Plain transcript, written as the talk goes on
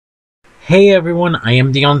Hey everyone, I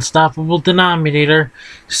am the Unstoppable Denominator.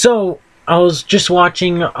 So, I was just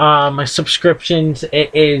watching my subscriptions.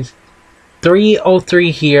 It is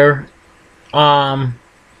 3:03 here. Coming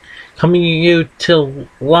to you to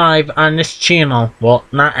live on this channel. Well,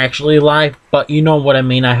 not actually live, but you know what I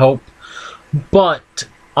mean, I hope. But,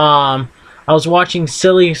 I was watching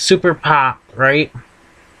sillySUPERPOP, right?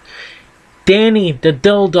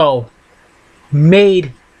 Dannythedildo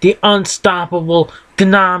made the Unstoppable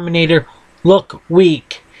Denominator look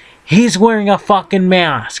weak. He's wearing a fucking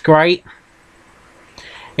mask, right?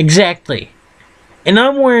 Exactly. And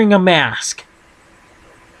I'm wearing a mask.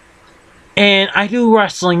 And I do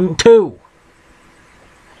wrestling too.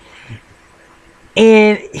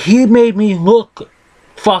 And he made me look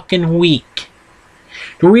fucking weak.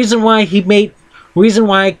 The reason why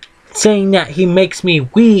saying that he makes me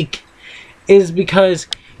weak is because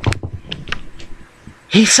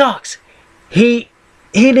he sucks. He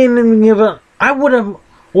didn't even give a. I would have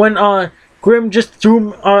when Grim just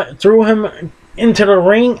threw him into the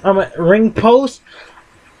ring post,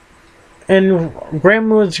 and Grim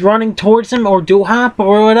was running towards him or hop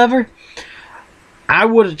or whatever. I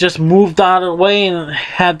would have just moved out of the way and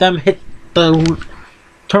had them hit the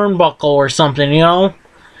turnbuckle or something, you know,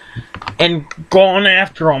 and gone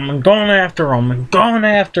after him and gone after him and gone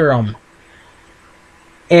after him.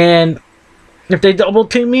 And if they double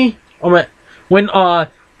team me, when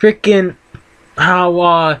freaking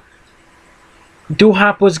how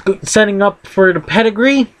Hop was setting up for the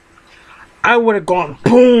pedigree, I would have gone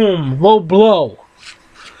boom, low blow.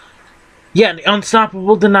 Yeah, the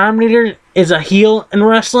Unstoppable Denominator is a heel in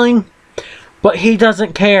wrestling, but he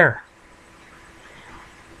doesn't care.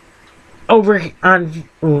 Over on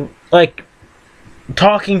like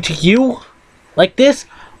talking to you like this,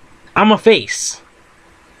 I'm a face.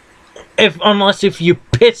 Unless if you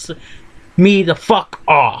piss me the fuck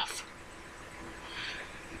off.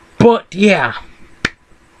 But yeah.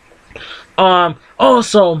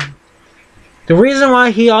 Also, the reason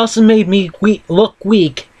why he also made me look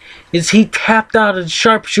weak is he tapped out of the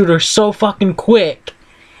Sharpshooter so fucking quick.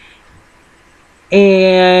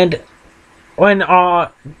 And when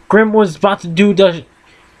Grim was about to do the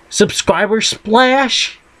subscriber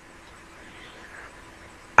splash,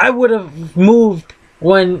 I would have moved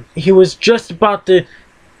when he was just about to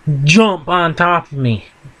jump on top of me.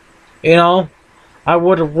 You know? I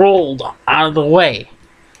would have rolled out of the way.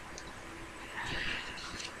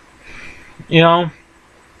 You know?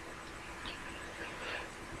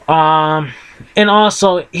 And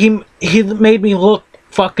also, he made me look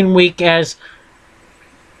fucking weak as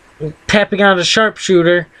tapping out a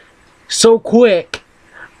Sharpshooter so quick.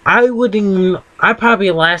 I probably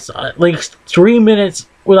last at least 3 minutes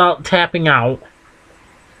without tapping out.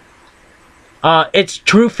 It's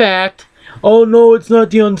true fact. Oh no, it's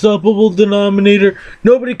not the Unstoppable Denominator.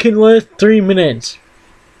 Nobody can last 3 minutes.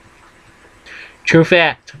 True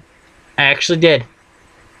fact. I actually did.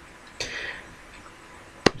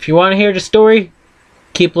 If you want to hear the story,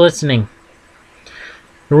 keep listening.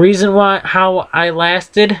 The reason how I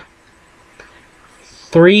lasted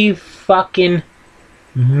 3 fucking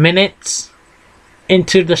minutes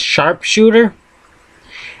into the Sharpshooter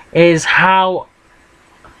is how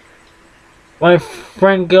my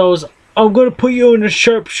friend goes, I'm gonna put you in a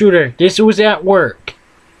Sharpshooter. This was at work.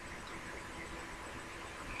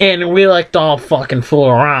 And we like to all fucking fool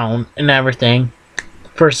around and everything.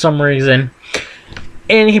 For some reason.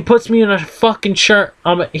 And he puts me in a fucking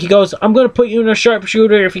he goes, I'm gonna put you in a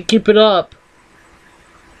Sharpshooter if you keep it up.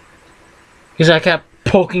 Because I kept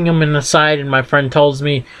poking him in the side and my friend tells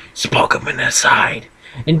me, poke him in the side.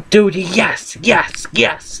 And dude, yes, yes,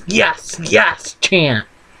 yes, yes, yes, chant.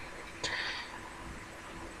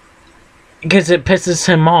 Because it pisses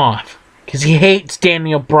him off. Because he hates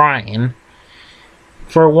Daniel Bryan.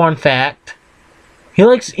 For one fact.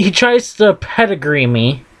 He tries to pedigree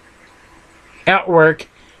me. At work.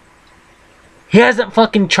 He hasn't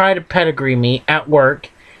fucking tried to pedigree me at work.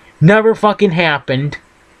 Never fucking happened.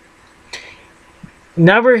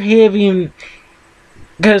 Never even...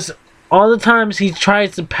 Because all the times he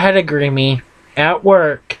tries to pedigree me at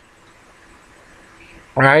work.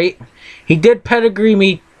 Right? He did pedigree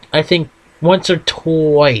me, I think, once or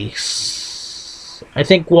twice. I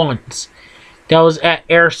think once. That was at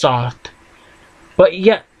Airsoft. But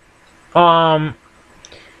yet,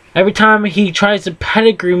 every time he tries to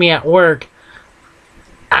pedigree me at work,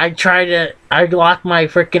 I lock my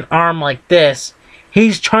freaking arm like this.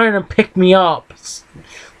 He's trying to pick me up,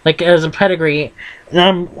 like as a pedigree. And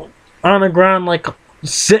I'm on the ground, like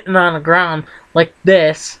sitting on the ground like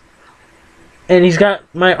this. And he's got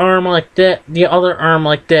my arm like that, the other arm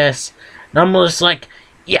like this. And I'm just like,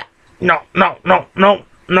 yeah, no, no, no, no,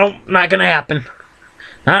 no, not gonna happen.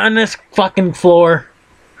 Not on this fucking floor.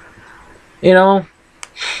 You know?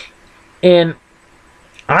 And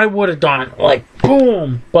I would have done like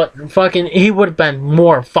boom, but fucking he would have been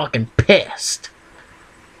more fucking pissed.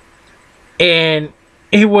 And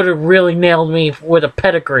he would have really nailed me with a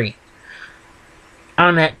pedigree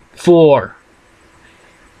on that floor.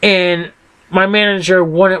 And my manager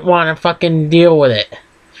wouldn't want to fucking deal with it.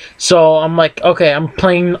 So I'm like, okay, I'm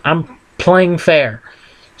playing fair.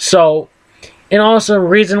 So, and also the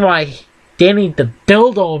reason why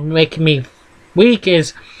Dannythedildo making me weak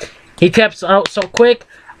is he taps out so quick,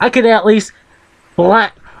 I could at least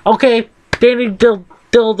okay,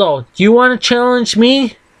 Dannythedildo, do you want to challenge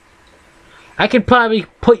me? I could probably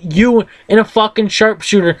put you in a fucking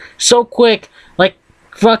sharpshooter so quick, like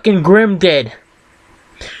fucking Grim did.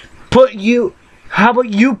 How about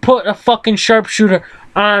you put a fucking sharpshooter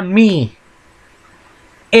on me?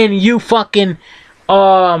 And you fucking,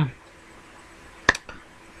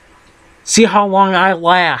 see how long I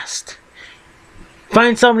last.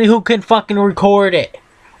 Find somebody who can fucking record it.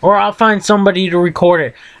 Or I'll find somebody to record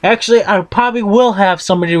it. Actually, I probably will have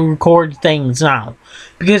somebody to record things now.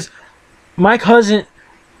 Because my cousin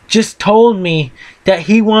just told me that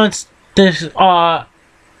he wants this,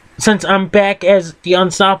 since I'm back as the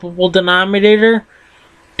Unstoppable Denominator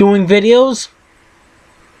doing videos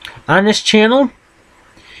on this channel,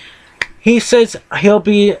 he says he'll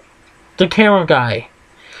be the camera guy.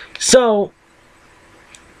 So,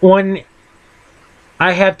 when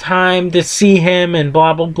I have time to see him and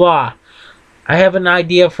blah blah blah, I have an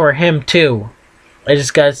idea for him too. I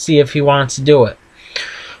just gotta see if he wants to do it.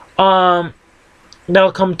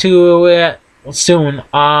 That'll come to it soon.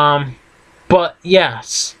 But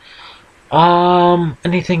yes.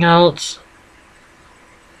 Anything else?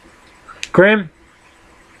 Grim,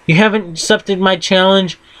 you haven't accepted my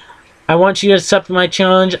challenge. I want you to accept my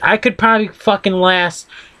challenge. I could probably fucking last.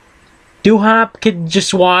 Doo-Hop could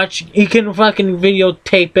just watch. He can fucking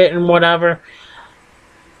videotape it and whatever.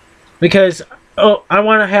 Because, I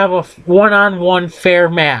want to have a one-on-one fair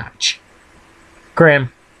match.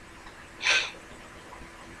 Grim.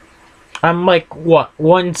 I'm like, what,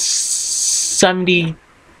 170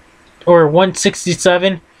 or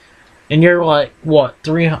 167? And you're like, what,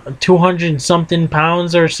 200 something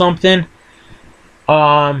pounds or something?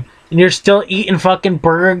 And you're still eating fucking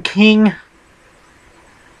Burger King?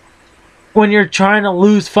 When you're trying to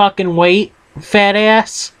lose fucking weight, fat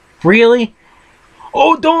ass? Really?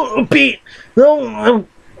 Oh, don't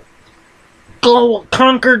go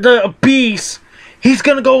conquer the beast. He's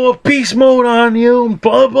gonna go with beast mode on you,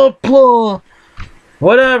 blah blah blah.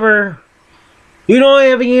 Whatever. You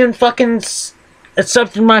don't even fucking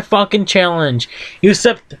accepted my fucking challenge. You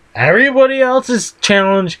accept everybody else's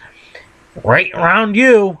challenge right around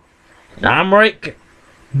you. And I'm right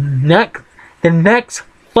the next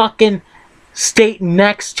fucking state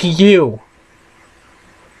next to you.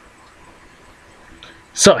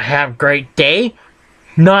 So have a great day,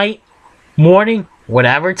 night, morning,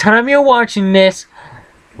 whatever time you're watching this.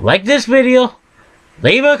 Like this video,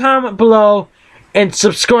 leave a comment below, and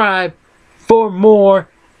subscribe for more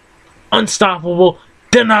Unstoppable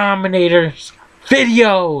Denominators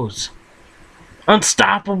videos.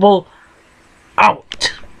 Unstoppable out.